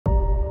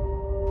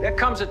There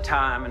comes a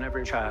time in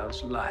every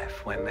child's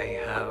life when they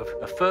have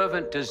a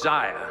fervent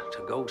desire to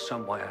go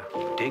somewhere,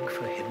 dig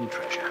for hidden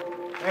treasure.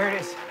 There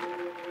it is.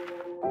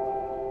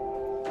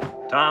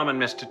 Tom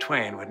and Mr.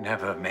 Twain would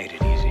never have made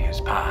it easy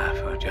as pie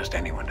for just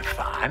anyone to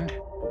find.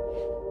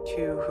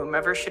 To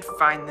whomever should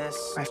find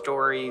this, my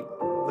story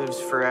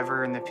lives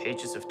forever in the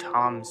pages of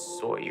Tom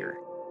Sawyer.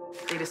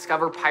 They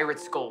discover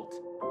pirates' gold.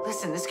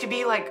 Listen, this could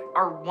be like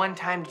our one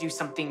time to do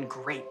something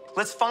great.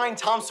 Let's find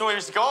Tom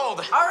Sawyer's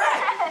gold. All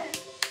right.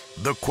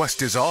 The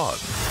quest is on.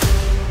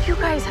 You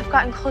guys have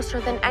gotten closer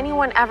than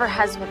anyone ever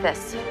has with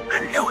this.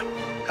 I knew it.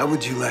 How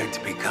would you like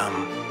to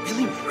become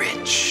really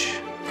rich?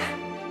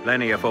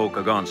 Plenty of folk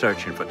are gone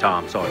searching for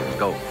Tom Sawyer's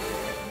gold.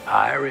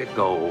 Pirate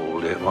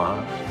gold it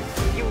was.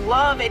 You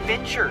love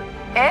adventure.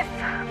 If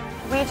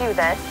we do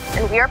this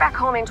and we are back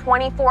home in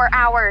 24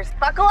 hours,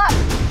 buckle up.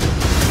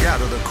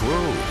 Gather the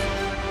crew.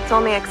 It's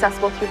only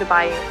accessible through the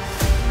bayou.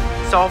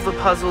 Solve the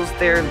puzzles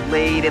there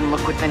laid and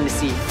look within to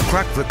see.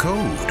 Crack the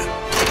code.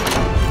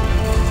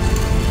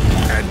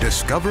 And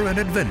discover an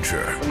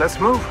adventure Let's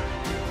move.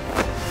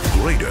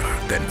 greater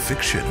than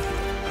fiction.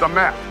 The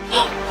map.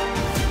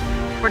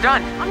 We're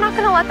done. I'm not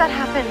gonna let that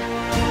happen.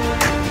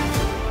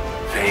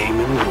 Fame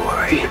and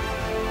glory.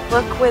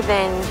 Look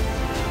within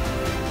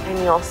and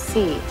you'll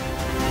see.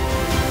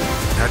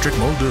 Patrick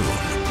Muldoon.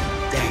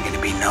 There ain't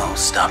gonna be no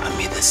stopping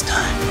me this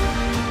time.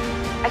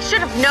 I should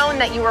have known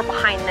that you were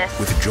behind this.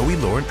 With Joey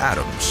Lauren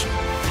Adams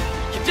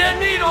You did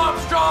meet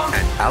Armstrong!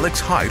 and Alex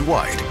Hyde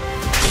White.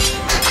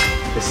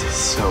 This is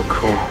so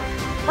cool.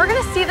 We're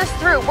gonna see this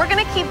through. We're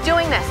gonna keep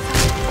doing this.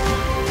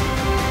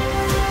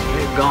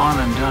 They've gone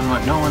and done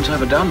what no one's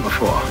ever done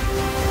before.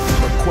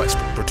 A quest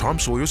for Tom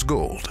Sawyer's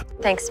gold.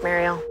 Thanks,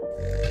 Muriel.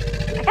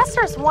 I guess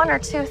there's one or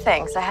two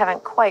things I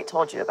haven't quite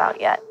told you about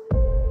yet.